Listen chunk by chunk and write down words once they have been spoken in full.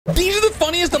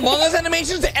funniest Among Us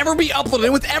animations to ever be uploaded.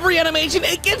 And with every animation,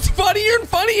 it gets funnier and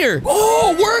funnier.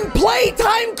 Oh, we're in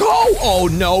playtime, Cole. Oh,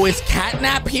 no, is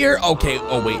Catnap here? Okay.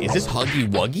 Oh, wait, is this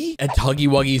Huggy Wuggy? It's Huggy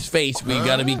Wuggy's face. We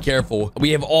gotta be careful.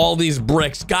 We have all these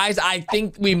bricks. Guys, I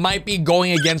think we might be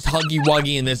going against Huggy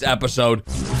Wuggy in this episode.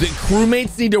 The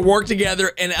crewmates need to work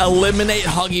together and eliminate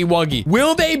Huggy Wuggy.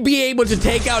 Will they be able to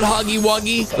take out Huggy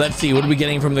Wuggy? Let's see. What are we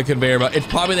getting from the conveyor belt? It's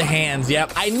probably the hands.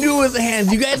 Yep. I knew it was the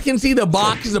hands. You guys can see the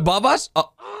boxes above us? Oh.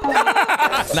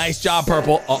 Nice job,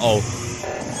 Purple. Uh-oh.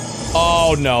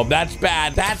 Oh, no. That's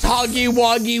bad. That's Huggy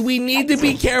Wuggy. We need to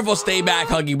be careful. Stay back,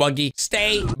 Huggy Wuggy.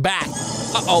 Stay back.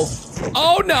 Uh-oh.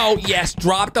 Oh, no. Yes,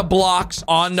 drop the blocks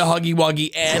on the Huggy Wuggy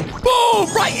and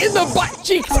boom, right in the butt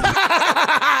cheeks.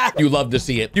 You love to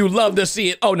see it. You love to see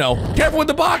it. Oh, no. Careful with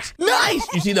the box. Nice.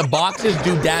 You see, the boxes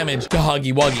do damage to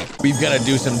Huggy Wuggy. We've got to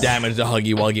do some damage to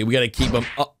Huggy Wuggy. We got to keep him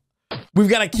up. We've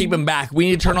got to keep him back. We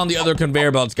need to turn on the other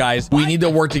conveyor belts, guys. We need to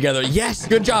work together. Yes,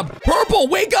 good job. Purple,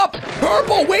 wake up.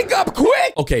 Purple, wake up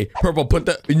quick. Okay, Purple, put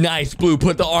the nice Blue.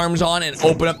 Put the arms on and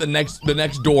open up the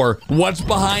next door. What's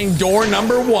behind door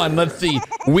number 1? Let's see.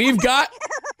 We've got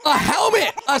a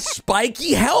helmet, a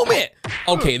spiky helmet.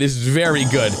 Okay, this is very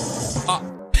good.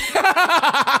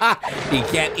 He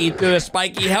can't eat through the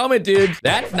spiky helmet, dude.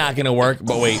 That's not gonna work.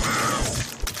 But wait.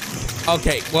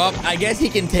 Okay, well, I guess he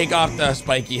can take off the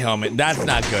spiky helmet. That's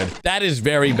not good. That is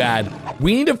very bad.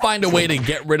 We need to find a way to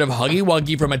get rid of Huggy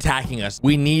Wuggy from attacking us.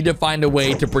 We need to find a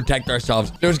way to protect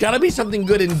ourselves. There's got to be something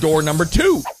good in door number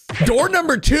 2. Door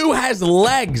number 2 has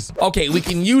legs. Okay, we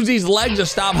can use these legs to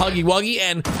stop Huggy Wuggy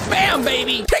and bam,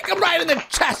 baby, kick him right in the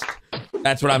chest.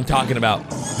 That's what I'm talking about.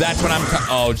 That's what I'm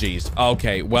oh, geez.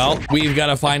 Okay, well, we've got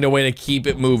to find a way to keep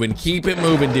it moving. Keep it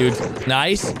moving, dudes.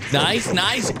 Nice, nice,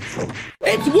 nice.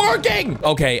 It's working.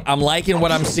 Okay, I'm liking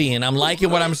what I'm seeing. I'm liking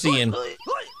what I'm seeing.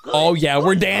 Oh, yeah,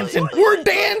 we're dancing. We're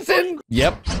dancing.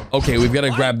 Yep. Okay, we've got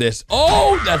to grab this.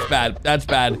 Oh, that's bad. That's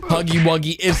bad. Huggy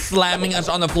Wuggy is slamming us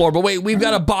on the floor. But wait, we've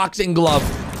got a boxing glove.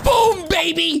 Boom,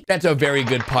 baby. That's a very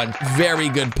good punch. Very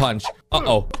good punch.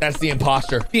 Uh-oh, that's the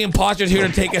imposter. The imposter's here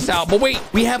to take us out. But wait,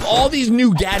 we have all these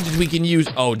new gadgets we can use.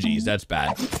 Oh, geez, that's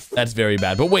bad. That's very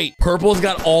bad. But wait, Purple's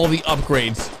got all the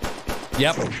upgrades.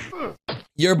 Yep.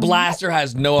 Your blaster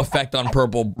has no effect on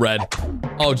Purple Red.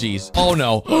 Oh, geez. Oh,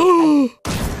 no.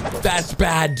 That's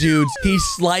bad, dudes. He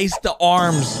sliced the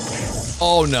arms.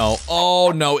 Oh, no.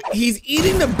 Oh, no. He's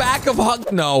eating the back of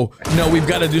Hug. No, we've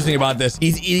got to do something about this.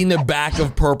 He's eating the back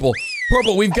of Purple.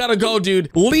 Purple, we've got to go, dude.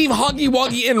 Leave Huggy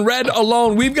Wuggy and Red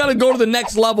alone. We've got to go to the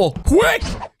next level. Quick!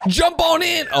 Jump on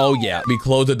in. Oh, yeah. We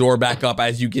close the door back up,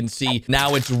 as you can see.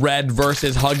 Now it's Red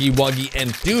versus Huggy Wuggy.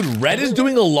 And, dude, Red is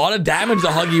doing a lot of damage to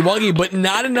Huggy Wuggy, but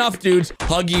not enough, dudes.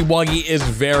 Huggy Wuggy is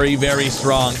very, very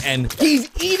strong. And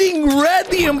he's eating Red,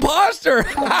 the imposter.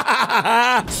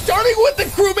 Starting with the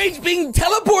crewmates being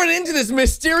teleported into this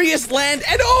mysterious land.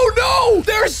 And, oh, no!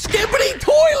 They're skippity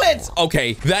toilets.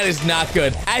 Okay, that is not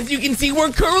good. As you can see,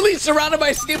 we're currently surrounded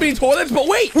by skippity toilets. But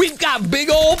wait, we've got big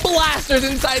old blasters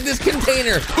inside this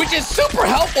container, which is super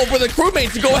helpful for the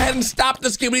crewmates to go ahead and stop the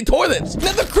skibbity toilets.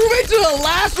 Now, the crewmates are the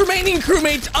last remaining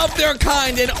crewmates of their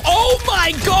kind, and oh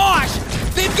my gosh,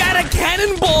 they've got a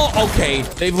cannonball. Okay,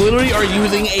 they literally are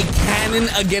using a cannon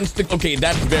against the... Okay,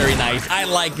 that's very nice. I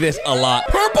like this a lot.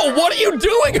 Purple, what are you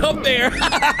doing up there?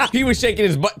 He was shaking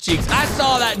his butt cheeks. I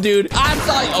saw that, dude. I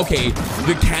saw you. Okay,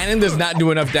 the cannon does not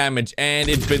do enough damage, and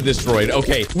it's been destroyed.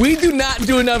 Okay, we do not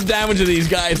do enough damage to these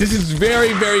guys. This is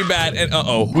very, very bad, and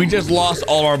uh-oh, we just lost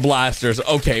all our blasters.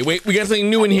 Okay, wait, we got something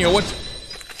new in here. What's...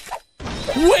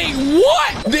 Wait,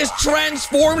 what? This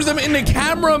transforms them into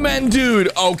cameramen, dude.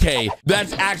 Okay,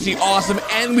 that's actually awesome.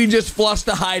 And we just flushed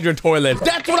the Hydra toilet.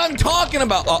 That's what I'm talking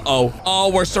about. Uh-oh.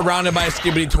 Oh, we're surrounded by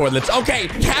skibbity toilets. Okay,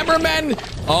 cameramen.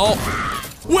 Oh,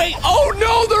 wait. Oh,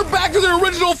 no, they're back to their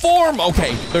original form.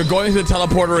 Okay, they're going to the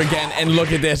teleporter again. And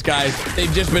look at this, guys.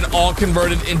 They've just been all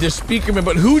converted into speakermen.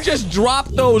 But who just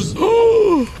dropped those?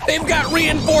 They've got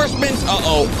reinforcements.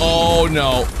 Uh-oh. Oh,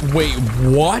 no. Wait,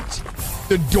 what?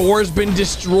 The door's been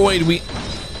destroyed. Wait,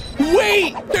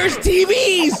 there's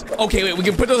TVs. Okay, wait, we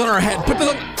can put those on our head. Put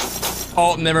those on.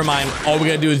 Oh, never mind. All we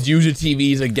gotta do is use the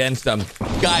TVs against them.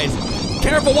 Guys,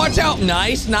 careful, watch out.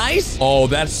 Nice, nice. Oh,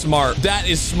 that's smart. That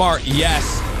is smart,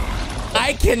 yes.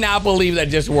 I cannot believe that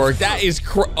just worked. That is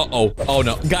uh-oh. Oh,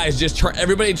 no. Guys, just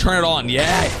everybody turn it on.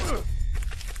 Yeah.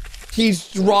 He's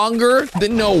stronger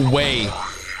than no way.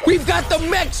 We've got the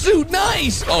mech suit.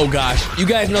 Nice. Oh, gosh. You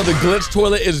guys know the glitch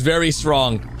toilet is very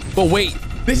strong. But wait,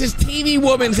 This is TV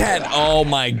Woman's head. Oh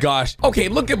my gosh. Okay,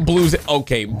 look at Blue's.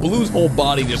 Okay, Blue's whole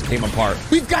body just came apart.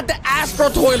 We've got the Astro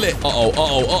Toilet.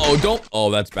 Don't. Oh,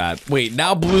 that's bad. Wait,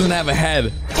 now Blue doesn't have a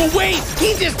head. Oh, wait,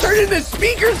 he just turned into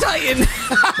Speaker Titan.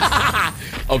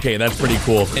 Okay, that's pretty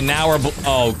cool. And now we're,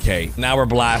 okay, now we're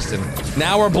blasting.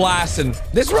 Now we're blasting.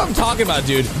 This is what I'm talking about,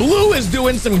 dude. Blue is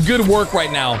doing some good work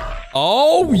right now.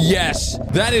 Oh, yes.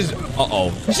 That is,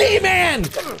 G-Man!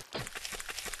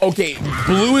 Okay,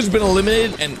 Blue has been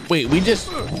eliminated, and wait, we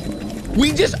just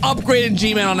upgraded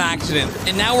G-Man on accident,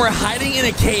 and now we're hiding in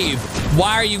a cave.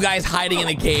 Why are you guys hiding in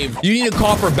a cave? You need to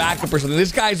call for backup or something.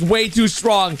 This guy's way too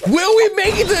strong. Will we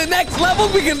make it to the next level?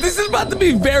 Because this is about to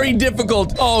be very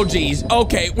difficult. Oh, geez.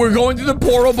 Okay, we're going through the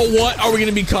portal, but what are we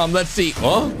going to become? Let's see.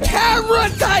 Oh, Camera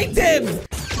Titan!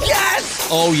 Yes!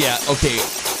 Oh, yeah. Okay.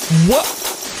 What?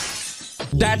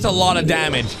 That's a lot of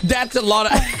damage. That's a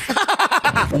lot of...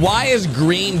 Why is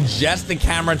green just the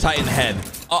Camera Titan head?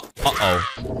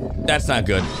 Uh-oh. That's not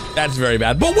good. That's very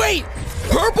bad. But wait!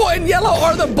 Purple and yellow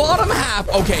are the bottom half.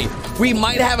 Okay, we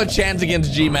might have a chance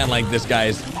against G-Man like this,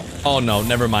 guys. Oh, no.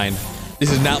 Never mind.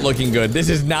 This is not looking good. This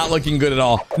is not looking good at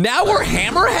all. Now we're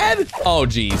Hammerhead? Oh,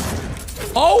 geez.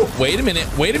 Oh, wait a minute.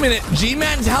 Wait a minute.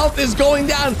 G-Man's health is going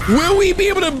down. Will we be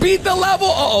able to beat the level?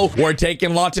 Uh-oh. We're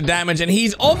taking lots of damage, and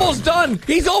he's almost done.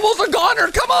 He's almost a goner.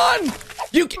 Come on.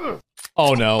 You can...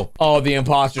 Oh, no. Oh, the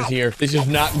imposter's here. This is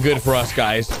not good for us,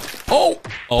 guys. Oh,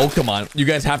 come on. You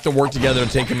guys have to work together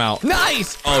to take him out.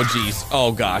 Nice. Oh, geez.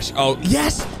 Oh, gosh. Oh,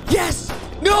 yes. Yes.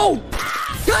 No.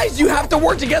 Guys, you have to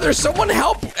work together. Someone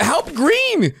help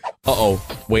green. Uh-oh.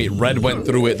 Wait, red went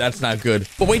through it. That's not good.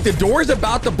 But wait, the door is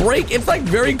about to break. It's like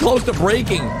very close to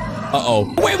breaking.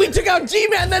 Uh-oh. Wait, we took out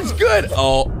G-Man. That's good.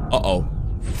 Oh, uh-oh.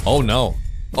 Oh, no.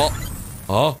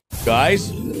 Oh,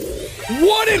 guys.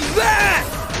 What is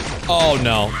that? Oh,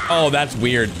 no. Oh, that's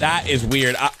weird. That is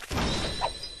weird.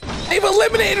 They've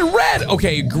eliminated red.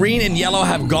 Okay, green and yellow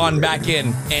have gone back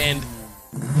in. And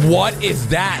what is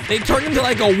that? They turned into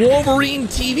like a Wolverine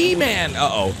TV man.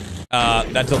 Uh-oh.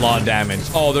 That's a lot of damage.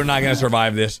 Oh, they're not going to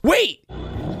survive this. Wait.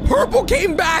 Purple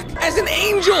came back as an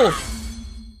angel.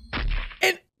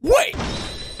 And wait.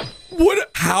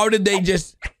 What? How did they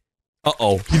just...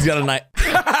 Uh-oh. He's got a knife.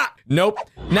 Nope.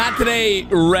 Not today,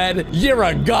 Red. You're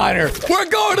a goner. We're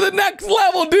going to the next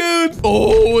level, dude.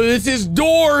 Oh, this is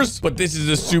doors. But this is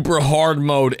a super hard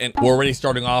mode. And we're already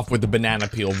starting off with the banana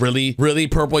peel. Really? Really,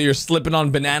 Purple? You're slipping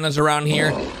on bananas around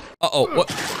here? Uh-oh.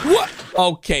 What?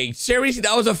 Okay. Seriously,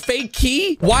 that was a fake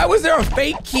key? Why was there a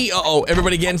fake key? Uh-oh.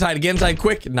 Everybody get inside. Get inside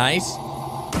quick. Nice.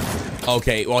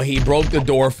 Okay, well, he broke the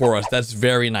door for us. That's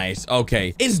very nice.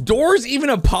 Okay. Is doors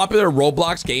even a popular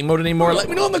Roblox game mode anymore? Let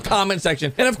me know in the comment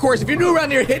section. And of course, if you're new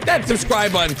around here, hit that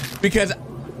subscribe button because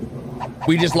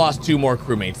we just lost 2 more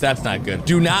crewmates. That's not good.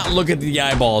 Do not look at the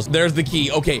eyeballs. There's the key.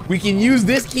 Okay, we can use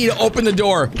this key to open the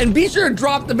door. And be sure to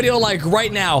drop the video like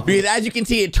right now because as you can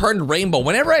see, it turned rainbow.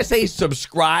 Whenever I say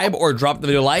subscribe or drop the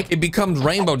video like, it becomes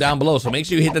rainbow down below. So make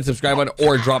sure you hit that subscribe button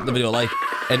or drop the video like.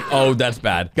 And oh, that's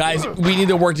bad. Guys, we need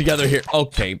to work together here.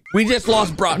 Okay, we just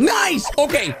lost Brock. Nice.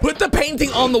 Okay, put the painting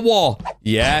on the wall.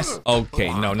 Yes. Okay,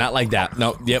 no, not like that.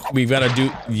 No, yep, we've got to do,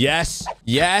 yes,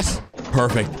 yes.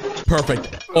 Perfect.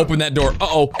 Perfect. Open that door.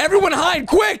 Uh-oh. Everyone hide,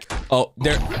 quick. Oh,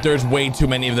 there's way too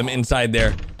many of them inside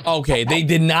there. Okay, they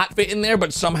did not fit in there,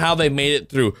 but somehow they made it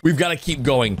through. We've got to keep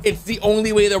going. It's the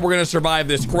only way that we're going to survive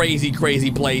this crazy,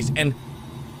 crazy place. And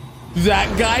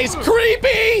that guy's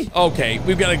creepy. Okay,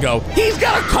 we've got to go. He's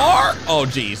got a car. Oh,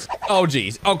 geez. Oh,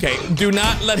 geez. Okay, do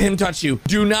not let him touch you.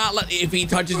 Do not let, if he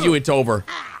touches you, it's over.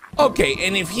 Okay,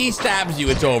 and if he stabs you,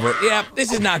 it's over. Yeah,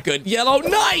 this is not good. Yellow,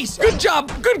 nice. Good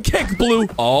job. Good kick, Blue.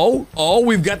 Oh,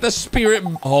 we've got the spirit.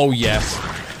 Oh, yes.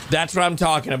 That's what I'm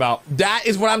talking about. That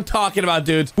is what I'm talking about,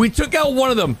 dudes. We took out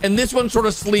one of them, and this one's sort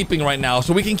of sleeping right now,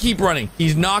 so we can keep running.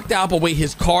 He's knocked out, but wait,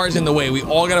 his car is in the way. We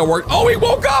all gotta work. Oh, he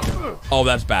woke up. Oh,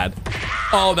 that's bad.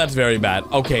 Oh, that's very bad.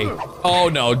 Okay. Oh,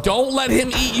 no. Don't let him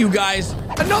eat you guys.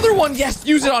 Another one. Yes,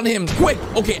 use it on him. Quick.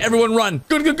 Okay, everyone run.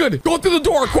 Good, good, good. Go through the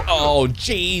door. Oh,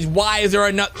 jeez. Why is there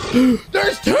enough?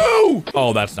 There's 2.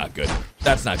 Oh, that's not good.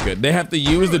 That's not good. They have to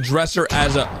use the dresser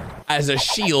as a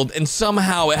shield, and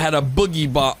somehow it had a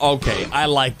boogie bomb. Okay, I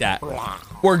like that.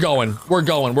 We're going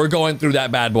through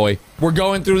that bad boy. We're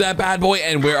going through that bad boy,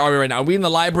 and where are we right now? Are we in the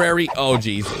library? Oh,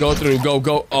 geez. Go through,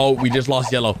 go. Oh, we just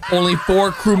lost yellow. Only 4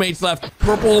 crewmates left.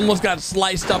 Purple almost got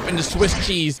sliced up into Swiss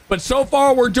cheese, but so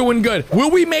far we're doing good.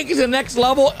 Will we make it to the next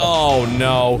level? Oh,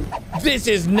 no. This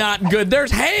is not good.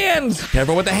 There's hands.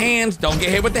 Careful with the hands. Don't get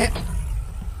hit with the hands.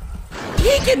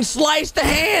 He can slice the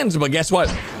hands, but guess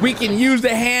what? We can use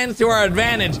the hands to our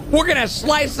advantage. We're gonna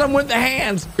slice them with the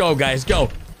hands. Go, guys, go.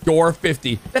 Door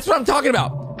 50. That's what I'm talking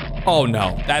about. Oh,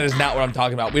 no. That is not what I'm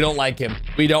talking about. We don't like him.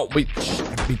 Shh,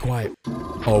 be quiet.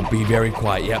 Oh, be very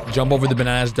quiet. Yep. Jump over the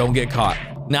bananas. Don't get caught.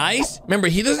 Nice. Remember,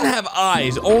 he doesn't have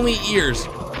eyes, only ears.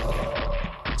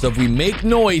 So if we make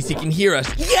noise, he can hear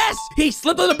us. Yes! He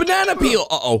slipped on the banana peel.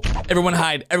 Uh-oh. Everyone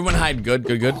hide. Everyone hide. Good,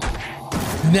 good, good.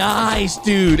 Nice,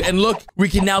 dude. And look, we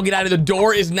can now get out of the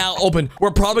door is now open.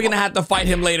 We're probably gonna have to fight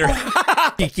him later.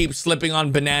 He keeps slipping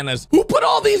on bananas. Who put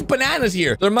all these bananas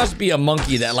here? There must be a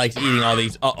monkey that likes eating all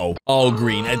these. Uh-oh. Oh,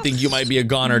 Green, I think you might be a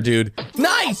goner, dude.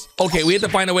 Nice. Okay, we have to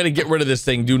find a way to get rid of this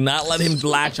thing. Do not let him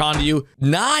latch onto you.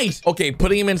 Nice. Okay,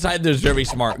 putting him inside there is very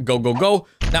smart. Go, go, go.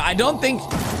 Now, I don't think...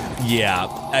 Yeah,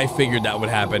 I figured that would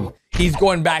happen. He's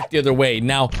going back the other way.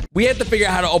 Now, we have to figure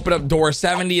out how to open up door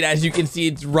 70. And as you can see,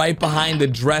 it's right behind the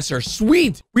dresser.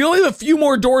 Sweet. We only have a few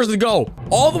more doors to go.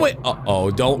 All the way.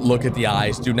 Uh-oh, don't look at the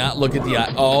eyes. Do not look at the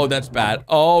eye. Oh, that's bad.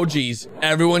 Oh, geez.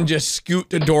 Everyone just scoot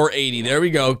to door 80. There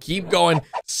we go. Keep going.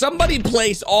 Somebody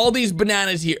place all these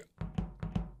bananas here.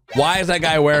 Why is that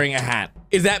guy wearing a hat?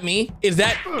 Is that me? Is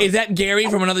that Gary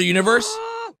from another universe?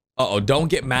 Uh-oh, don't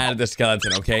get mad at the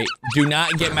skeleton, okay? Do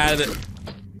not get mad at it.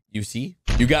 You see?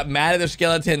 You got mad at the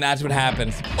skeleton, that's what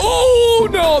happens. Oh,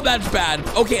 no, that's bad.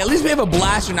 Okay, at least we have a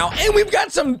blaster now, and we've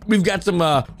got some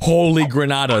holy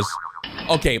granadas.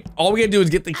 Okay, all we gotta do is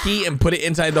get the key and put it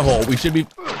inside the hole. We should be...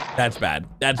 That's bad.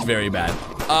 That's very bad.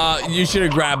 You should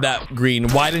have grabbed that, Green.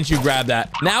 Why didn't you grab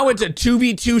that? Now it's a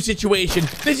 2v2 situation.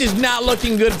 This is not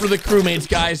looking good for the crewmates,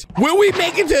 guys. Will we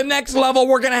make it to the next level?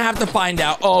 We're gonna have to find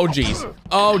out. Oh, geez.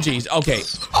 Oh, geez. Okay.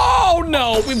 Oh,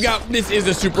 no. This is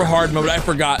a super hard mode. I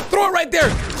forgot. Throw it right there.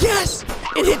 Yes.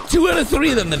 It hit 2 out of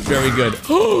 3 of them. That's very good.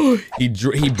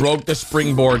 He broke the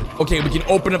springboard. Okay, we can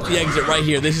open up the exit right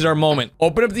here. This is our moment.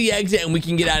 Open up the exit and we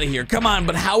can get out of here. Come on,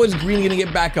 but how is Green gonna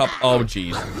get back up? Oh,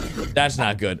 geez. That's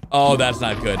not good. Oh, that's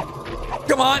not good.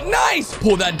 Come on, nice.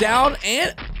 Pull that down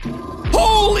and...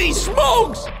 Holy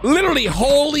smokes! Literally,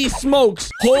 holy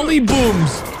smokes. Holy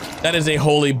booms. That is a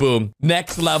holy boom.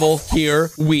 Next level, here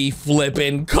we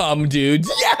flippin' come,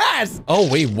 dudes. Yes! Oh,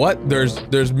 wait, what? There's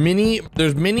mini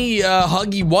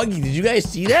Huggy Wuggy. Did you guys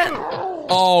see that?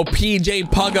 Oh, PJ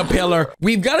Pug-a-Pillar.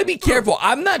 We've got to be careful.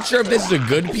 I'm not sure if this is a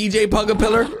good PJ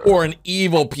Pug-a-Pillar or an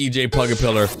evil PJ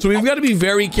Pug-a-Pillar. So we've got to be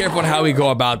very careful on how we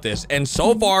go about this. And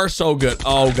so far, so good.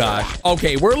 Oh, gosh.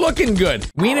 Okay, we're looking good.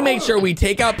 We need to make sure we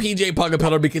take out PJ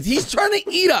Pug-a-Pillar because he's trying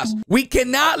to eat us. We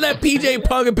cannot let PJ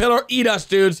Pug-a-Pillar eat us,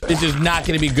 dudes. This is not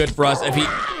going to be good for us if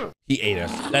he ate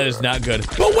us. That is not good.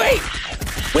 But wait.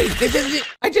 Wait, this isn't it.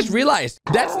 I just realized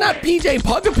that's not PJ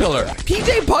Pug-a-Pillar.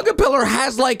 PJ Pug-a-Pillar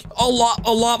has like a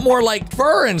lot more like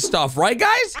fur and stuff, right,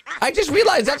 guys? I just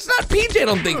realized that's not PJ, I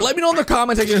don't think. Let me know in the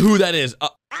comment section who that is.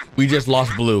 We just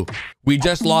lost Blue. We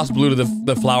just lost Blue to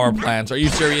the flower plants. Are you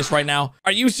serious right now?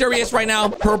 Are you serious right now?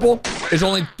 Purple, there's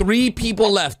only 3 people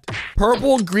left.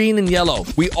 Purple, green, and yellow.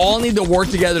 We all need to work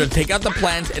together to take out the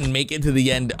plants and make it to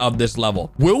the end of this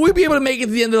level. Will we be able to make it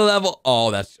to the end of the level? Oh,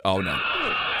 no.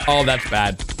 Oh, that's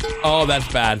bad. Oh,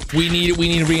 that's bad. We need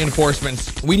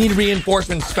reinforcements. We need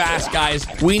reinforcements fast, guys.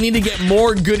 We need to get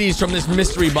more goodies from this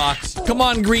mystery box. Come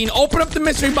on, Green. Open up the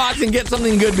mystery box and get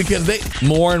something good because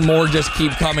more and more just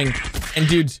keep coming. And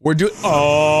dudes, we're doing...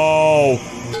 Oh,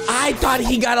 I thought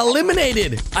he got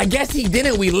eliminated. I guess he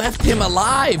didn't. We left him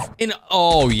alive.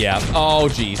 Oh, yeah. Oh,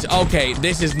 geez. Okay,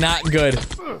 this is not good.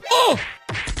 Oh!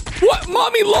 What?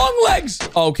 Mommy Longlegs!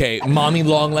 Okay, Mommy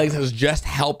Longlegs has just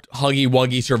helped Huggy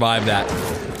Wuggy survive that.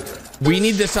 We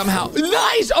need to somehow...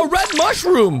 Nice! A red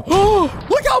mushroom! Oh,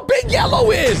 look how big yellow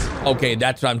is! Okay,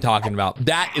 that's what I'm talking about.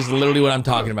 That is literally what I'm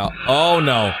talking about. Oh,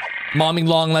 no. Mommy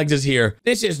Longlegs is here.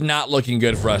 This is not looking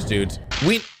good for us, dudes.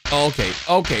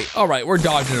 Okay. All right, we're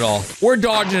dodging it all. We're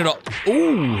dodging it all.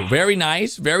 Ooh, very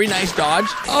nice. Very nice dodge.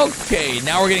 Okay,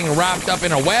 now we're getting wrapped up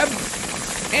in a web.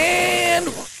 And...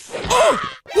 Oh!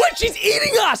 What? She's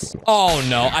eating us! Oh,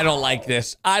 no. I don't like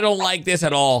this. I don't like this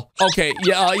at all. Okay,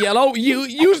 yellow,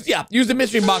 use the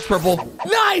mystery box, purple.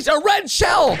 Nice! A red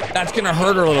shell! That's gonna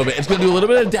hurt her a little bit. It's gonna do a little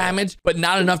bit of damage, but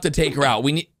not enough to take her out.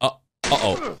 We need...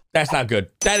 Uh-oh. That's not good.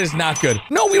 That is not good.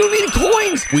 No, we don't need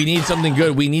coins! We need something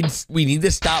good. We need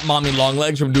to stop Mommy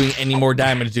Longlegs from doing any more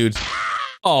damage, dudes.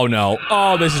 Oh, no.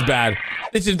 Oh, this is bad.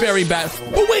 This is very bad.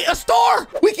 Oh, wait, a star!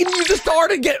 We can use the star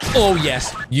to get... Oh,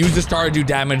 yes. Use the star to do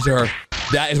damage to her.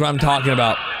 That is what I'm talking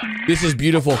about. This is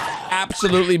beautiful.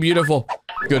 Absolutely beautiful.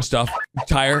 Good stuff.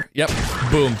 Tire. Yep.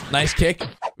 Boom. Nice kick.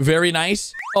 Very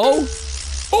nice. Oh.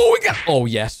 Oh, we got... Oh,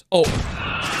 yes. Oh.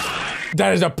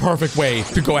 That is a perfect way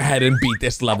to go ahead and beat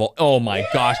this level. Oh, my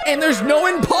gosh. And there's no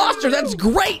imposter. That's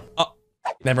great.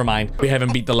 Never mind. We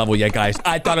haven't beat the level yet, guys.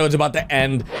 I thought it was about to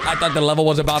end. I thought the level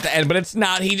was about to end, but it's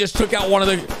not. He just took out one of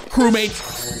the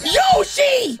crewmates.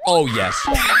 Yoshi! Oh, yes.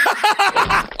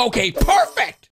 Okay, perfect.